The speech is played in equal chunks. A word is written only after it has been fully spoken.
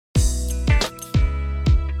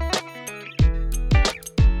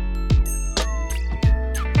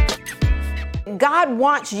God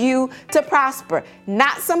wants you to prosper,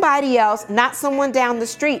 not somebody else, not someone down the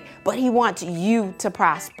street, but he wants you to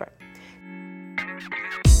prosper.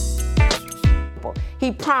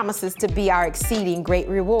 He promises to be our exceeding great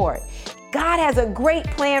reward. God has a great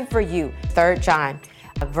plan for you. 3 John,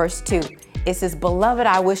 verse 2, it says, "Beloved,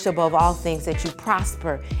 I wish above all things that you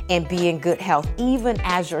prosper and be in good health, even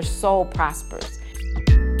as your soul prospers."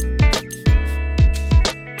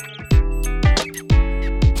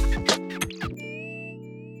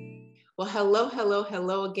 Well,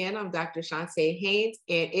 hello again. I'm Dr. Shantae Haynes,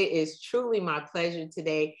 and it is truly my pleasure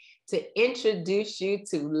today to introduce you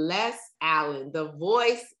to Les Allen. The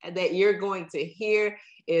voice that you're going to hear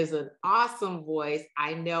is an awesome voice.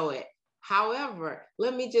 I know it. However,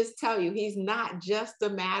 let me just tell you, he's not just a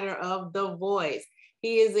matter of the voice.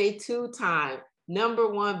 He is a 2-time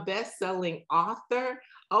 #1 best-selling author.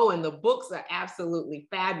 Oh, and the books are absolutely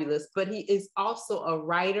fabulous, but he is also a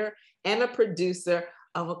writer and a producer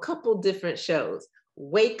of a couple different shows,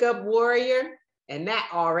 Wake Up Warrior, and that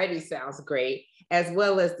already sounds great, as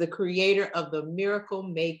well as the creator of the Miracle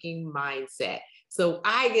Making Mindset. So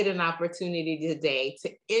I get an opportunity today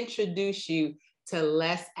to introduce you to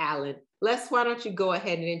Les Allen. Les, why don't you go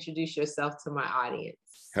ahead and introduce yourself to my audience?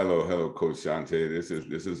 Hello, Coach Shantae. This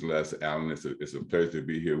is Les Allen. It's a pleasure to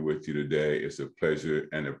be here with you today. It's a pleasure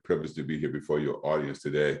and a privilege to be here before your audience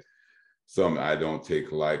today. Something I don't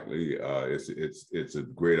take lightly. It's a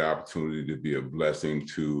great opportunity to be a blessing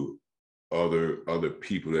to other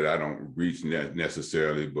people that I don't reach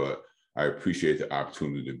necessarily, but I appreciate the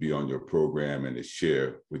opportunity to be on your program and to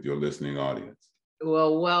share with your listening audience.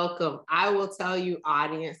 Well, welcome. I will tell you,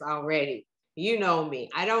 audience, already, you know me.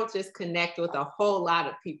 I don't just connect with a whole lot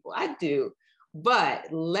of people. I do,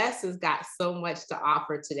 but Les has got so much to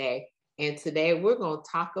offer today. And today we're going to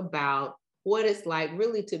talk about what it's like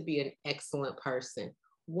really to be an excellent person.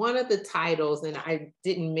 One of the titles, and I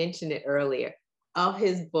didn't mention it earlier, of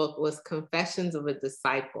his book was Confessions of a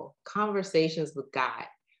Disciple, Conversations with God.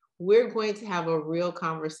 We're going to have a real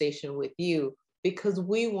conversation with you because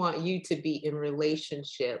we want you to be in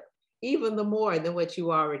relationship even the more than what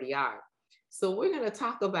you already are. So we're going to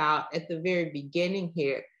talk about at the very beginning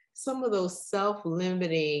here, some of those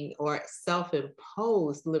self-limiting or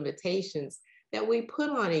self-imposed limitations that we put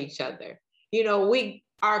on each other. You know, we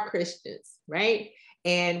are Christians, right?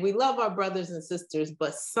 And we love our brothers and sisters,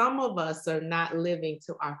 but some of us are not living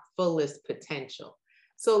to our fullest potential.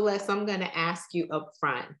 So Les, I'm going to ask you up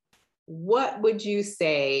front, what would you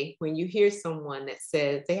say when you hear someone that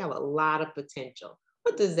says they have a lot of potential?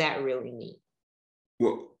 What does that really mean?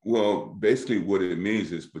 Well, basically what it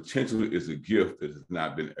means is potential is a gift that has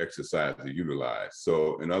not been exercised or utilized.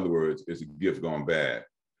 So in other words, it's a gift gone bad.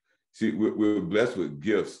 See, we're blessed with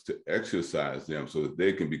gifts to exercise them so that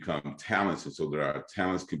they can become talents, and so that our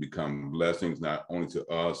talents can become blessings, not only to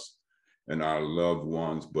us and our loved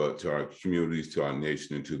ones, but to our communities, to our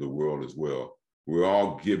nation, and to the world as well. We're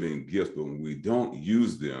all given gifts, but when we don't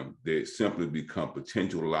use them, they simply become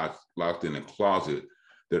potential locked in a closet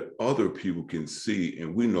that other people can see,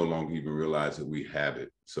 and we no longer even realize that we have it.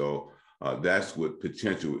 So that's what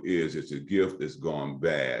potential is. It's a gift that's gone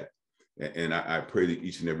bad. And I pray that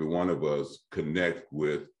each and every one of us connect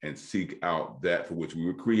with and seek out that for which we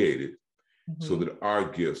were created, so that our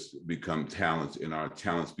gifts become talents and our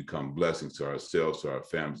talents become blessings to ourselves, to our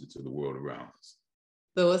families, and to the world around us.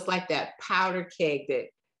 So it's like that powder keg that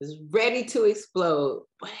is ready to explode,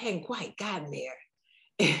 but hadn't quite gotten there.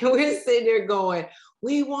 And we're sitting there going,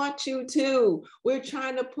 we want you to. We're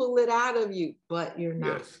trying to pull it out of you, but you're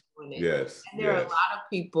not doing it. Yes. And there are a lot of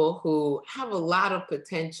people who have a lot of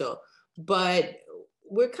potential, but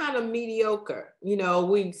we're kind of mediocre. You know,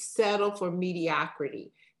 we settle for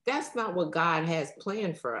mediocrity. That's not what God has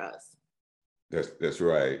planned for us. That's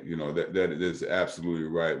right. You know, that is absolutely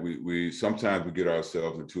right. We sometimes we get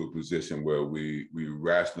ourselves into a position where we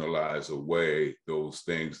rationalize away those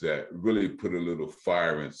things that really put a little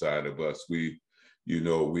fire inside of us. We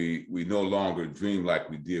no longer dream like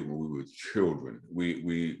we did when we were children.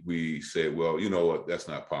 We say, well, you know what, that's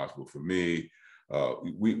not possible for me.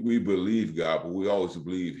 We believe God, but we always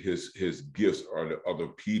believe his gifts are to other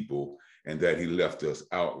people, and that he left us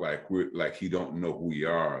out like he don't know who we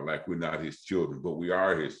are, like we're not his children, but we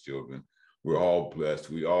are his children. We're all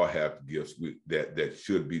blessed. We all have gifts that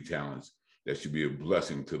should be talents, that should be a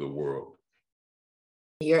blessing to the world.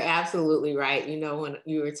 You're absolutely right. You know, when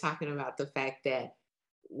you were talking about the fact that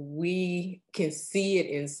we can see it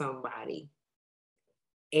in somebody,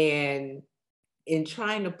 and in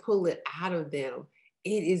trying to pull it out of them,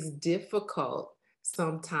 it is difficult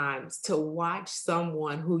sometimes to watch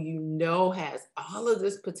someone who you know has all of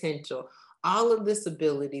this potential, all of this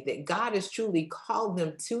ability, that God has truly called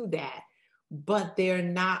them to that, but they're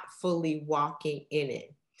not fully walking in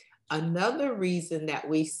it. Another reason that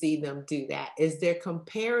we see them do that is they're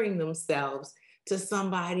comparing themselves to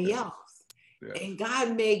somebody else. Yes. And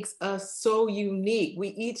God makes us so unique. We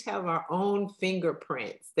each have our own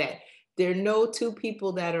fingerprints, that there are no two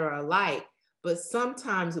people that are alike, but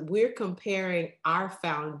sometimes we're comparing our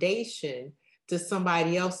foundation to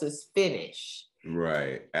somebody else's finish.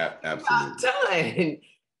 Right. Absolutely. Not done.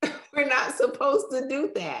 We're not supposed to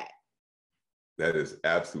do that. That is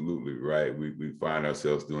absolutely right. We find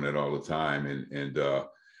ourselves doing it all the time, and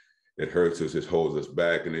it hurts us, it holds us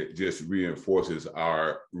back, and it just reinforces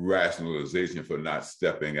our rationalization for not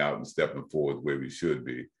stepping out and stepping forward the way we should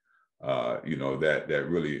be. That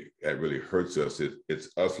really hurts us. It's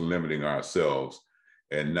us limiting ourselves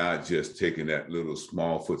and not just taking that little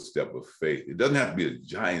small footstep of faith. It doesn't have to be a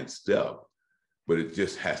giant step, but it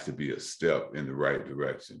just has to be a step in the right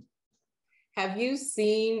direction. Have you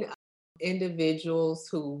seen individuals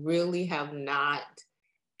who really have not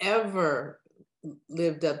ever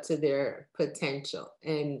lived up to their potential,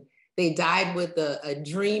 and they died with a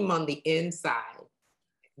dream on the inside?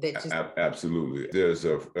 Absolutely. There's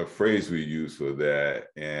a phrase we use for that.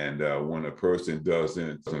 And when a person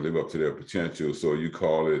doesn't live up to their potential, so you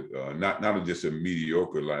call it not just a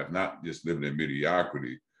mediocre life, not just living in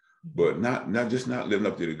mediocrity, but not living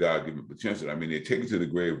up to the God-given potential. I mean, they take it to the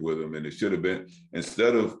grave with them, and it should have been,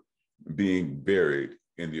 instead of being buried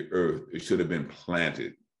in the earth, it should have been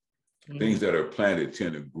planted. Mm-hmm. Things that are planted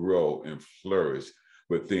tend to grow and flourish,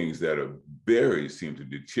 but things that are buried seem to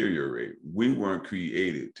deteriorate. We weren't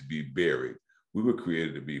created to be buried. We were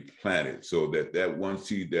created to be planted, so that one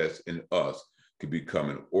seed that's in us could become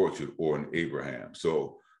an orchard or an Abraham.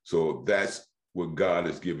 So that's what God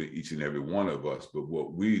has given each and every one of us. But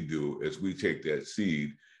what we do is we take that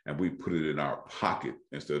seed and we put it in our pocket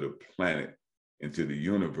instead of plant it into the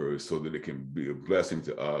universe, so that it can be a blessing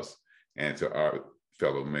to us and to our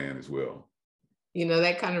fellow man as well. You know,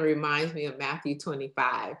 that kind of reminds me of Matthew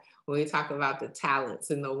 25, when we talk about the talents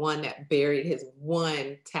and the one that buried his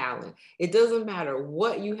one talent. It doesn't matter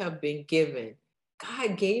what you have been given.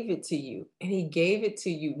 God gave it to you, and he gave it to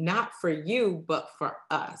you, not for you, but for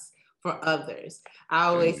us, for others. I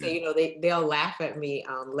always say, you know, they'll laugh at me,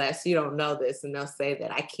 Les, you don't know this, and they'll say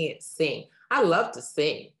that I can't sing. I love to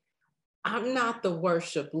sing. I'm not the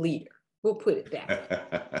worship leader. We'll put it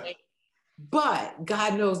that way. But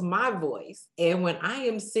God knows my voice. And when I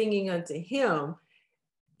am singing unto him,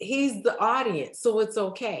 he's the audience. So it's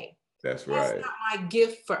okay. That's right. That's not my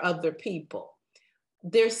gift for other people.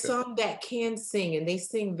 There's some that can sing, and they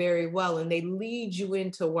sing very well, and they lead you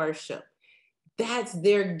into worship. That's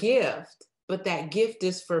their gift, but that gift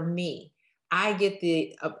is for me. I get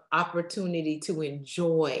the opportunity to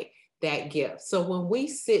enjoy that gift. So when we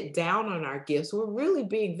sit down on our gifts, we're really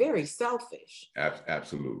being very selfish.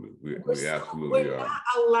 Absolutely. We absolutely are. We're not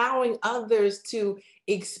allowing others to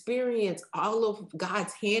experience all of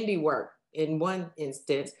God's handiwork in one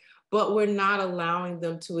instance, but we're not allowing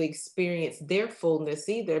them to experience their fullness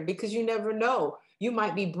either, because you never know. You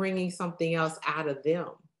might be bringing something else out of them.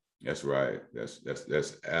 That's right.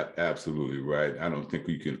 That's absolutely right. I don't think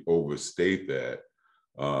we can overstate that.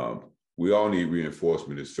 We all need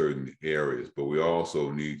reinforcement in certain areas, but we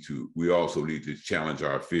also need to challenge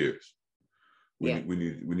our fears. We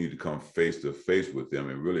need to come face to face with them,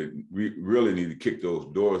 and really need to kick those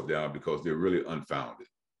doors down, because they're really unfounded.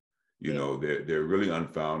 You know, they're really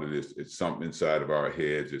unfounded. It's something inside of our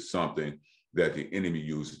heads. It's something that the enemy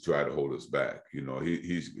uses to try to hold us back. You know,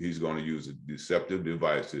 he's going to use deceptive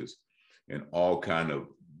devices and all kind of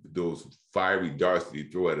those fiery darts that he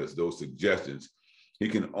throw at us, those suggestions. He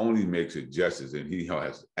can only make suggestions, and he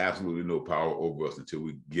has absolutely no power over us until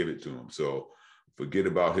we give it to him. So forget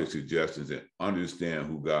about his suggestions and understand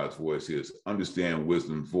who God's voice is. Understand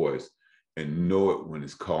wisdom's voice and know it when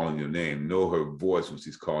it's calling your name. Know her voice when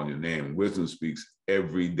she's calling your name. Wisdom speaks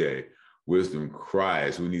every day. Wisdom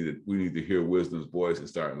cries. We need to hear wisdom's voice and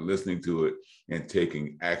start listening to it and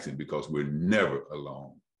taking action, because we're never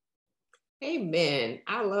alone. Amen.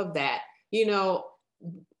 I love that. You know,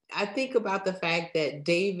 I think about the fact that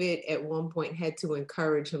David at one point had to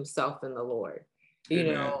encourage himself in the Lord. You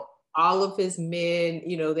Amen. know, all of his men,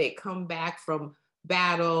 you know, they come back from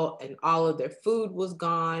battle and all of their food was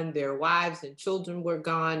gone. Their wives and children were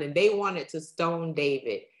gone, and they wanted to stone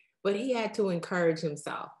David, but he had to encourage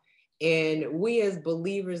himself. And we as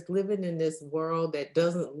believers living in this world that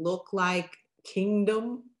doesn't look like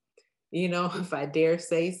kingdom, you know, if I dare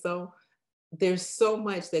say so, there's so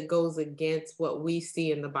much that goes against what we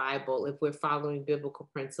see in the Bible if we're following biblical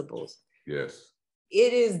principles. Yes.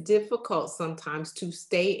 it is difficult sometimes to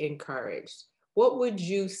stay encouraged. What would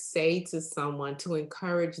you say to someone to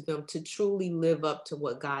encourage them to truly live up to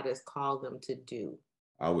what God has called them to do?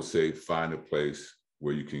 I would say find a place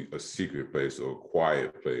where you can, a secret place or a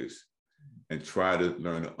quiet place, and try to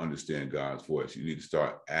learn to understand God's voice. You need to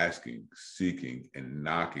start asking, seeking, and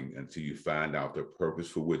knocking until you find out the purpose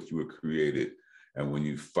for which you were created. And when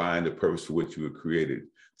you find the purpose for which you were created,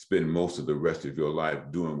 spend most of the rest of your life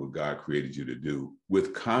doing what God created you to do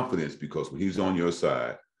with confidence, because when He's on your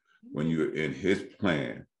side, when you're in His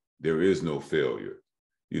plan, there is no failure.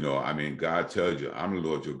 You know, I mean, God tells you, I'm the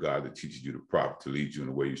Lord your God that teaches you the proper, to lead you in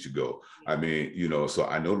the way you should go. I mean, you know, so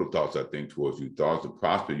I know the thoughts I think towards you, thoughts to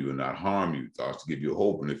prosper you and not harm you, thoughts to give you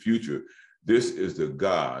hope in the future. This is the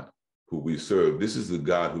God who we serve. This is the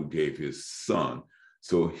God who gave His Son.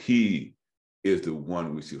 So He is the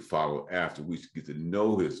one we should follow after. We should get to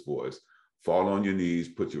know His voice. Fall on your knees,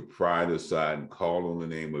 put your pride aside, and call on the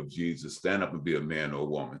name of Jesus. Stand up and be a man or a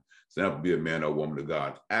woman. Stand up and be a man or a woman of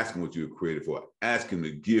God. Ask Him what you were created for. Ask Him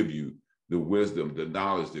to give you the wisdom, the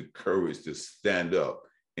knowledge, the courage to stand up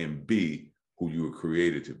and be who you were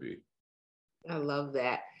created to be. I love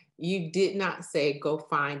that. You did not say go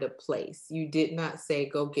find a place. You did not say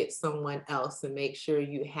go get someone else and make sure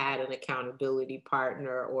you had an accountability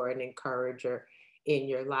partner or an encourager in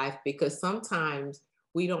your life, because sometimes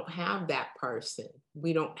we don't have that person.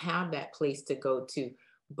 We don't have that place to go to.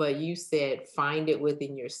 But you said find it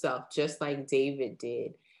within yourself, just like David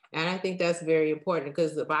did. And I think that's very important,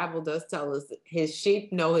 because the Bible does tell us that His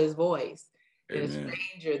sheep know His voice. And a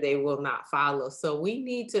stranger they will not follow. So we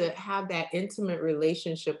need to have that intimate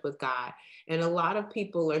relationship with God. And a lot of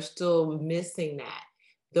people are still missing that,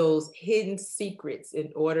 those hidden secrets,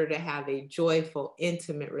 in order to have a joyful,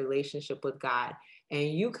 intimate relationship with God.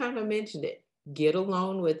 And you kind of mentioned it. Get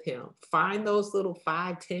alone with Him. Find those little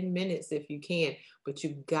 5-10 minutes if you can, but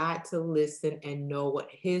you got to listen and know what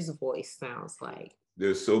His voice sounds like.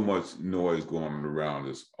 There's so much noise going around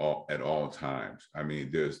us at all times. I mean,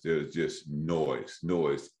 there's just noise,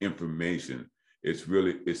 information. It's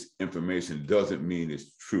information doesn't mean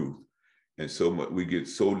it's truth. And so much, we get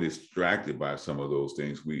so distracted by some of those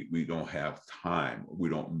things. We don't have time. We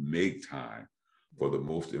don't make time for the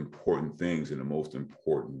most important things and the most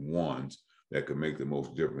important ones that can make the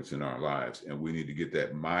most difference in our lives. And we need to get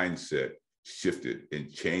that mindset shifted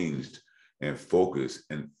and changed and focus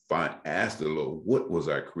and ask the Lord, what was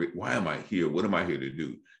I created? Why am I here? What am I here to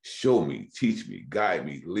do? Show me, teach me, guide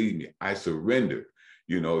me, lead me. I surrender.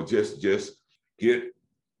 You know, just get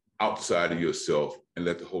outside of yourself and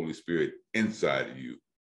let the Holy Spirit inside of you,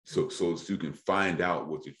 so that you can find out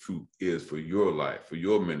what the truth is for your life, for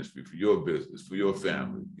your ministry, for your business, for your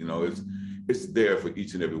family. You know, it's there for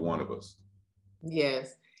each and every one of us.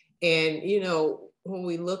 Yes. And, you know, when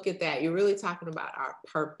we look at that, you're really talking about our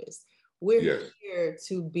purpose. We're here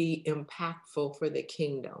to be impactful for the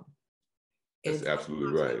kingdom. That's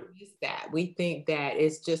absolutely right. We think that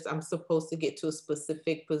it's just, I'm supposed to get to a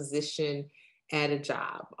specific position at a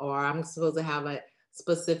job, or I'm supposed to have a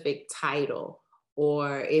specific title,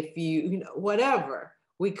 or if you know, whatever.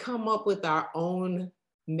 We come up with our own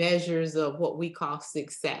measures of what we call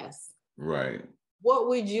success. Right. What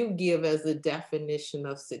would you give as a definition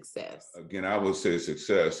of success? Again, I would say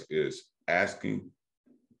success is asking,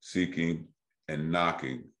 seeking, and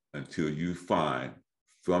knocking until you find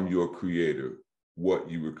from your Creator what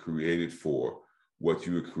you were created for, what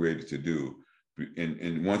you were created to do.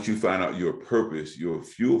 And once you find out your purpose, your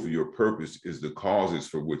fuel for your purpose is the causes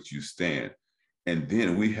for which you stand. And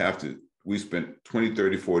then we spent 20,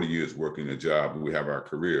 30, 40 years working a job, and we have our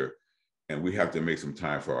career, and we have to make some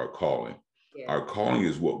time for our calling. Yeah. Our calling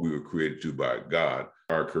is what we were created to by God.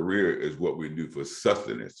 Our career is what we do for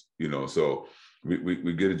sustenance, you know. So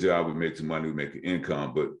we get a job, we make some money, we make an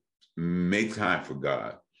income, but make time for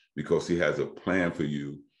God, because He has a plan for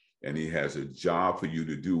you, and He has a job for you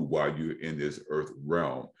to do while you're in this earth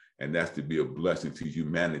realm. And that's to be a blessing to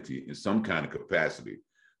humanity in some kind of capacity.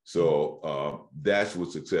 So that's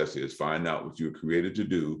what success is. Find out what you're created to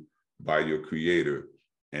do by your Creator,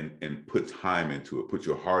 and put time into it. Put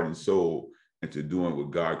your heart and soul into doing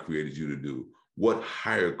what God created you to do. What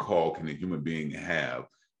higher call can a human being have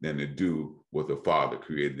than to do what the Father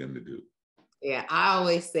created them to do? Yeah, I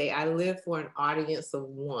always say I live for an audience of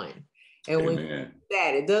one. And when you do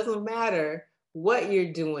that, it doesn't matter what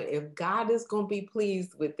you're doing. If God is going to be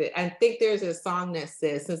pleased with it. I think there's a song that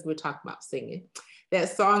says, since we're talking about singing,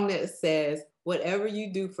 that song that says, whatever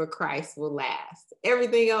you do for Christ will last.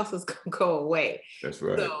 Everything else is going to go away. That's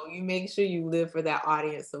right. So you make sure you live for that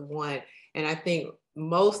audience of one. And I think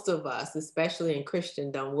most of us, especially in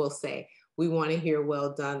Christendom, will say, We want to hear,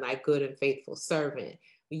 well done, thy good and faithful servant.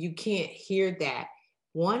 You can't hear that.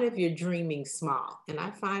 One, if you're dreaming small. And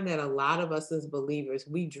I find that a lot of us as believers,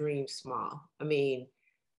 we dream small. I mean,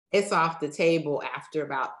 it's off the table after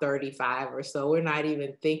about 35 or so. We're not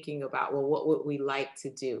even thinking about, well, what would we like to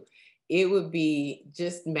do? It would be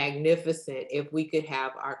just magnificent if we could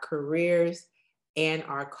have our careers and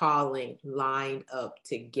our calling lined up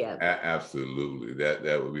together. Absolutely.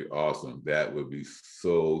 That would be awesome. That would be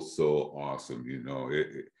so awesome. You know,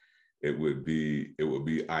 it would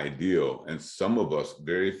be ideal. And some of us,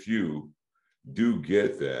 very few, do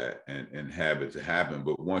get that and have it to happen.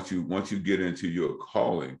 But once you get into your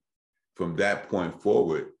calling, from that point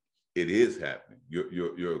forward, it is happening.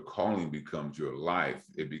 Your calling becomes your life.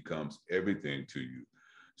 It becomes everything to you.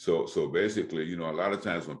 So basically, you know, a lot of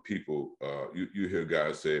times when people, you hear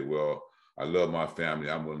guys say, well, I love my family,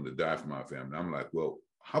 I'm willing to die for my family. I'm like, well,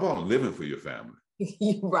 how about living for your family?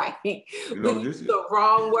 Right. You know, We use the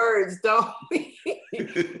wrong words, don't we?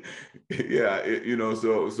 Yeah, you know,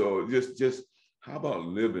 so just how about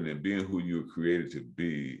living and being who you were created to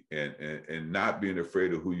be, and not being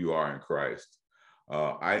afraid of who you are in Christ.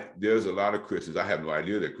 There's a lot of Christians, I have no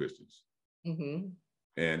idea they're Christians. Mm-hmm.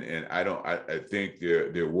 And I think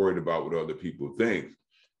they're worried about what other people think.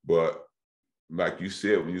 But like you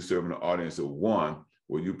said, when you're serving an audience of one,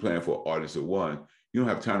 or you're playing for an audience of one, you don't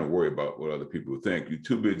have time to worry about what other people think. You're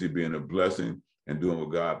too busy being a blessing and doing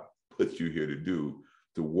what God puts you here to do,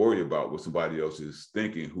 to worry about what somebody else is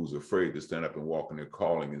thinking, who's afraid to stand up and walk in their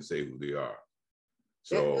calling and say who they are.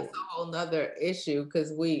 So that's a whole nother issue,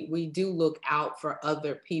 because we do look out for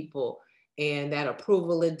other people, and that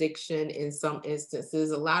approval addiction in some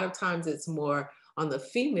instances. A lot of times it's more on the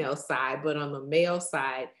female side, but on the male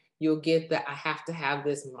side, you'll get that I have to have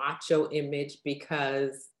this macho image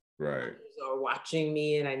because right, others are watching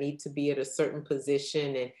me and I need to be at a certain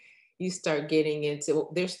position. And you start getting into,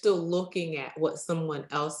 they're still looking at what someone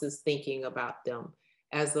else is thinking about them,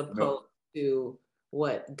 as opposed to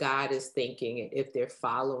what God is thinking, if they're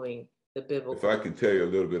following the biblical. If I can tell you a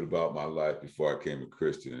little bit about my life before I became a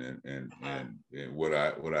Christian, and what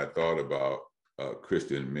I thought about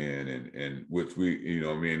Christian men, and which we, you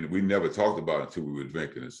know, I mean, we never talked about it until we were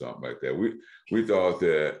drinking or something like that. We thought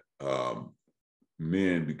that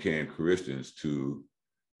men became Christians to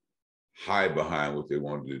hide behind what they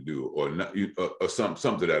wanted to do, or not, or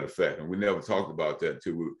something to that effect. And we never talked about that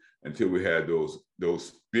until we had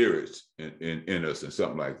those spirits in us and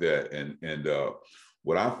something like that. And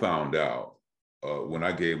what I found out when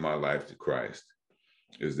I gave my life to Christ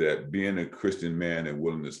is that being a Christian man and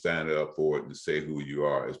willing to stand up for it and say who you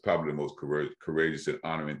are is probably the most courageous and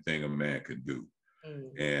honoring thing a man can do.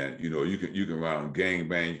 Mm-hmm. And you know, you can run around gang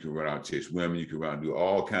bang, you can run out chase women, you can run and do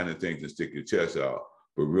all kinds of things and stick your chest out.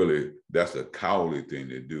 But really, that's a cowardly thing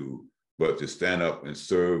to do. But to stand up and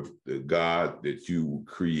serve the God that you were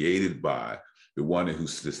created by, the one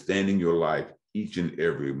who's sustaining your life each and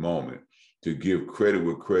every moment, to give credit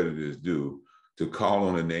where credit is due, to call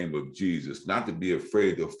on the name of Jesus, not to be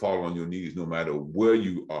afraid to fall on your knees no matter where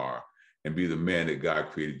you are, and be the man that God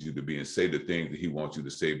created you to be, and say the things that he wants you to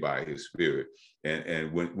say by his spirit.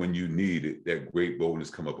 And when you need it, that great boldness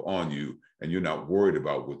come up on you, and you're not worried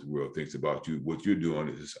about what the world thinks about you. What you're doing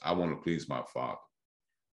is, I want to please my Father.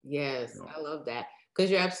 Yes, you know? I love that, because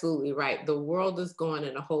you're absolutely right. The world is going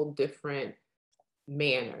in a whole different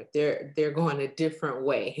manner. They're going a different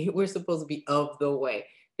way. We're supposed to be of the way.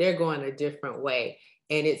 They're going a different way.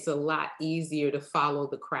 And it's a lot easier to follow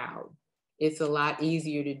the crowd. It's a lot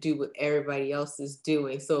easier to do what everybody else is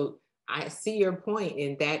doing. So I see your point,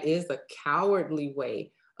 and that is a cowardly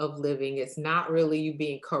way of living. It's not really you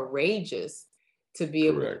being courageous to be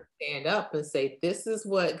able to stand up and say, this is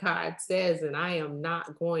what God says, and I am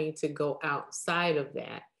not going to go outside of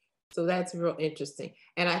that. So that's real interesting.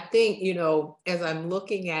 And I think, you know, as I'm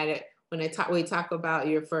looking at it, when we talk about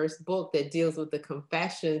your first book that deals with the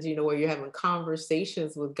confessions, you know, where you're having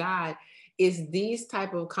conversations with God, is these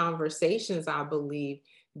type of conversations, I believe,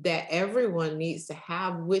 that everyone needs to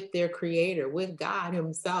have with their creator, with God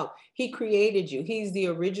himself. He created you. He's the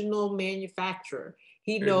original manufacturer.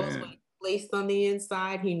 He knows what he placed on the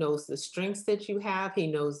inside. He knows the strengths that you have. He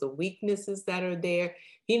knows the weaknesses that are there.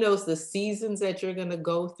 He knows the seasons that you're going to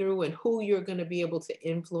go through and who you're going to be able to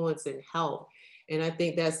influence and help. And I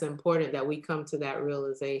think that's important that we come to that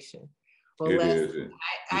realization. Well, Les,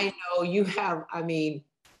 I know you have, I mean,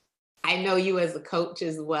 I know you as a coach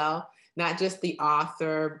as well, not just the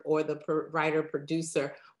author or the writer,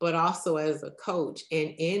 producer, but also as a coach.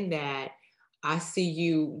 And in that, I see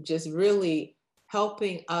you just really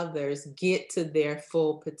helping others get to their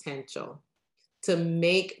full potential, to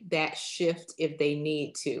make that shift if they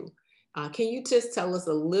need to Can you just tell us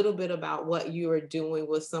a little bit about what you are doing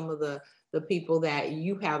with some of the people that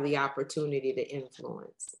you have the opportunity to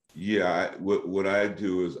influence? Yeah, what I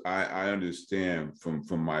do is I understand from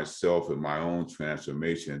myself and my own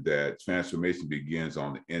transformation that transformation begins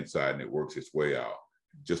on the inside and it works its way out.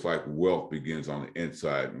 Just like wealth begins on the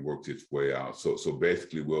inside and works its way out. So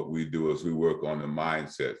basically what we do is we work on the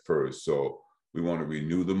mindset first. So we want to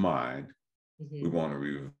renew the mind, we want to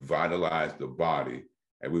revitalize the body,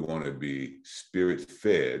 and we want to be spirit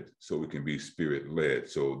fed so we can be spirit led.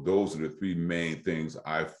 So those are the three main things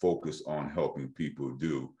I focus on helping people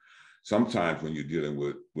do. Sometimes when you're dealing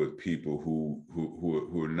with people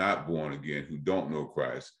who are not born again, who don't know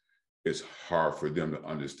Christ, it's hard for them to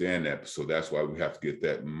understand that. So that's why we have to get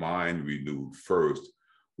that mind renewed first.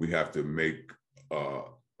 We have to make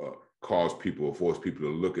force people to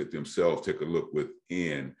look at themselves, take a look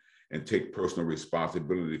within, and take personal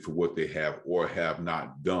responsibility for what they have or have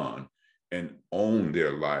not done, and own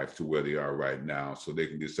their life to where they are right now, so they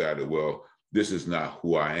can decide that, well, this is not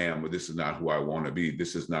who I am, or this is not who I want to be.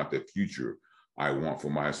 This is not the future I want for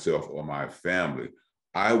myself or my family.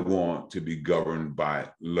 I want to be governed by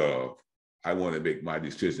love. I want to make my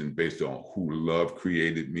decision based on who love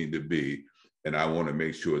created me to be. And I want to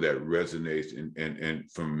make sure that resonates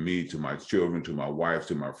and from me to my children, to my wife,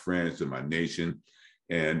 to my friends, to my nation.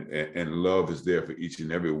 And love is there for each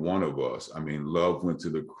and every one of us. I mean, love went to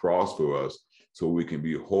the cross for us so we can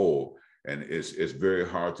be whole. And it's very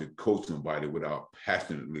hard to coach somebody without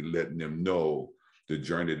passionately letting them know the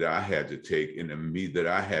journey that I had to take and the me that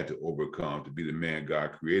I had to overcome to be the man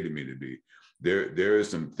God created me to be. There are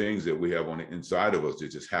some things that we have on the inside of us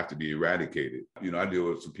that just have to be eradicated. You know, I deal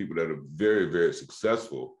with some people that are very, very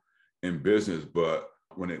successful in business, but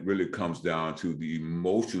when it really comes down to the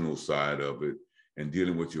emotional side of it and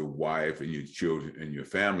dealing with your wife and your children and your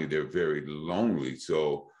family, they're very lonely.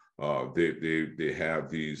 So they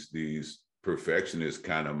have these perfectionist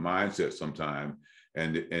kind of mindset sometimes,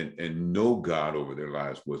 and no God over their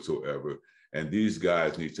lives whatsoever. And these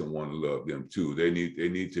guys need someone to love them too. They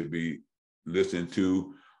need to be listened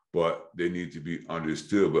to, but they need to be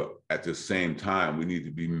understood. But at the same time, we need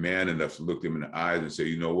to be man enough to look them in the eyes and say,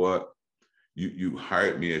 you know what? You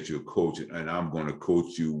hired me as your coach, and I'm going to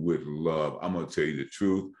coach you with love. I'm going to tell you the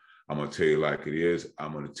truth. I'm going to tell you like it is.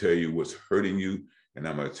 I'm going to tell you what's hurting you, and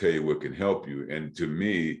I'm going to tell you what can help you. And to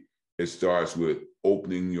me, it starts with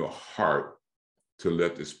opening your heart to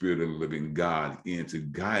let the Spirit of the living God in to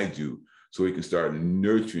guide you so he can start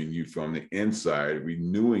nurturing you from the inside,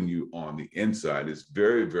 renewing you on the inside. It's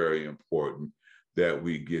very, very important that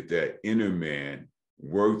we get that inner man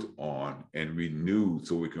worked on and renewed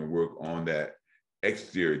so we can work on that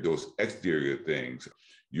exterior, those exterior things,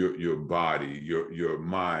 your body, your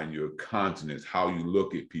mind, your continence, how you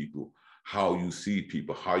look at people, how you see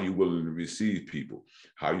people, how you're willing to receive people,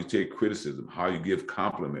 how you take criticism, how you give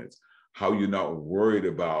compliments, how you're not worried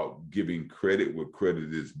about giving credit where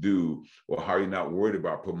credit is due, or how you're not worried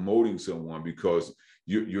about promoting someone because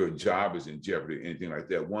your job is in jeopardy, anything like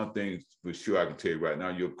that. One thing for sure I can tell you right now,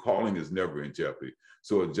 your calling is never in jeopardy.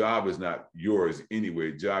 So a job is not yours anyway.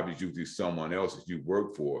 A job is usually someone else's you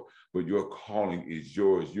work for, but your calling is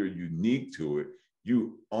yours. You're unique to it.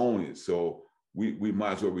 You own it. So we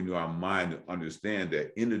might as well renew our mind to understand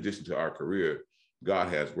that in addition to our career, God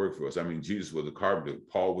has work for us. I mean, Jesus was a carpenter.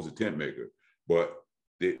 Paul was a tent maker, but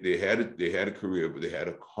they had a career, but they had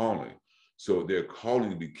a calling. So their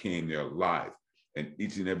calling became their life. And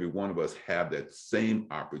each and every one of us have that same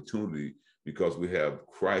opportunity because we have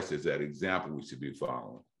Christ as that example we should be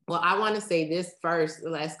following. Well, I want to say this first,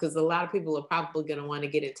 Les, because a lot of people are probably going to want to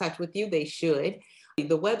get in touch with you. They should.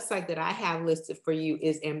 The website that I have listed for you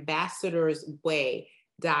is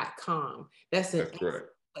ambassadorsway.com. That's correct.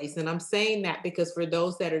 Place. And I'm saying that because for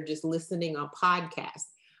those that are just listening on podcasts,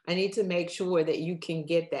 I need to make sure that you can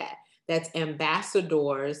get that. That's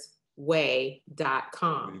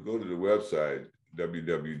ambassadorsway.com. When you go to the website,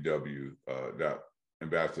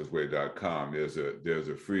 www.ambassadorsway.com, there's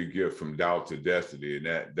a free gift from doubt to destiny, and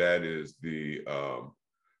that is the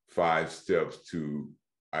 5 steps to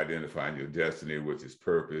identifying your destiny, which is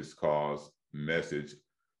purpose, cause, message,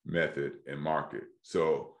 method, and market.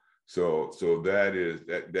 So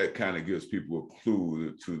that kind of gives people a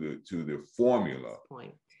clue to the formula.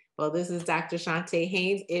 Point. Well, this is Dr. Shante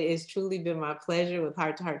Haynes. It has truly been my pleasure with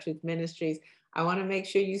Heart to Heart Truth Ministries. I want to make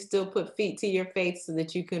sure you still put feet to your faith so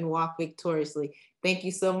that you can walk victoriously. Thank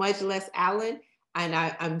you so much, Les Allen. And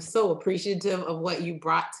I'm so appreciative of what you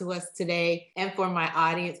brought to us today. And for my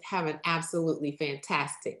audience, have an absolutely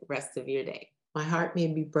fantastic rest of your day. My heart may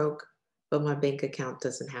be broke, but my bank account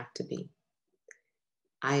doesn't have to be.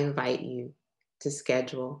 I invite you to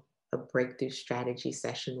schedule a breakthrough strategy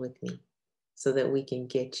session with me so that we can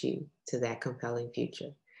get you to that compelling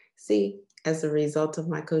future. See, as a result of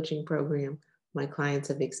my coaching program, my clients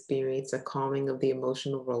have experienced a calming of the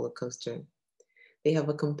emotional roller coaster. They have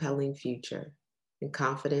a compelling future and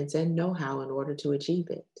confidence and know-how in order to achieve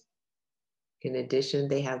it. In addition,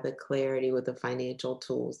 they have the clarity with the financial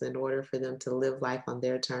tools in order for them to live life on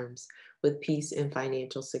their terms with peace and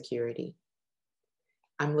financial security.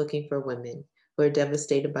 I'm looking for women who are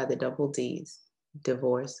devastated by the double D's,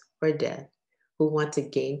 divorce or death, who want to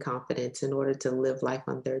gain confidence in order to live life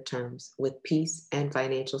on their terms with peace and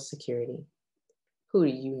financial security. Who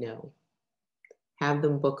do you know? Have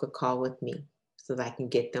them book a call with me so that I can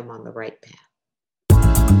get them on the right path.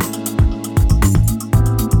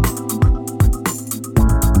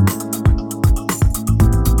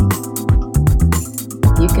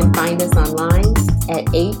 You can find us online at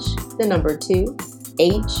htruth.org.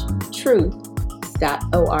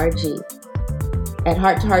 At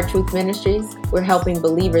Heart to Heart Truth Ministries, we're helping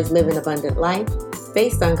believers live an abundant life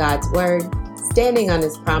based on God's Word, standing on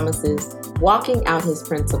His promises, walking out His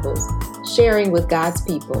principles, sharing with God's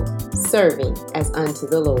people, serving as unto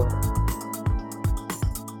the Lord.